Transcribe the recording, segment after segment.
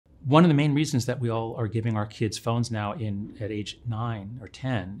One of the main reasons that we all are giving our kids phones now at age 9 or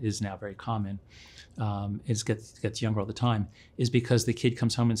 10 is now very common. It gets younger all the time, is because the kid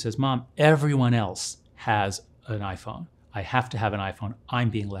comes home and says, Mom, everyone else has an iPhone. I have to have an iPhone. I'm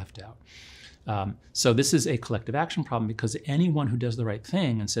being left out. So this is a collective action problem, because anyone who does the right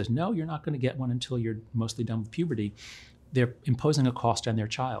thing and says, no, you're not going to get one until you're mostly done with puberty, they're imposing a cost on their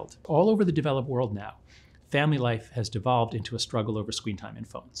child. All over the developed world now, family life has devolved into a struggle over screen time and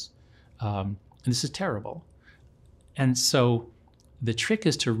phones. And this is terrible. And so the trick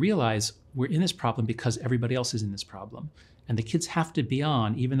is to realize we're in this problem because everybody else is in this problem. And the kids have to be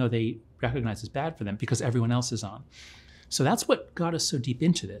on, even though they recognize it's bad for them, because everyone else is on. So that's what got us so deep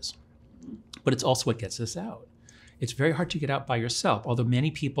into this. But it's also what gets us out. It's very hard to get out by yourself, although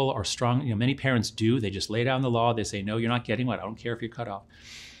many people are strong, many parents do. They just lay down the law. They say, no, you're not getting one. I don't care if you're cut off.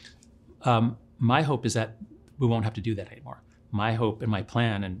 My hope is that we won't have to do that anymore. My hope and my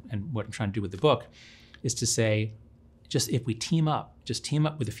plan and what I'm trying to do with the book is to say, just if we team up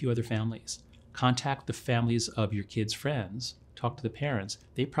with a few other families, contact the families of your kids' friends, talk to the parents,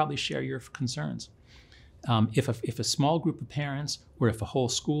 they probably share your concerns. If a small group of parents, or if a whole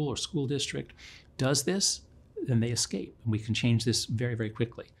school or school district does this, then they escape. And we can change this very, very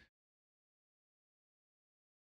quickly.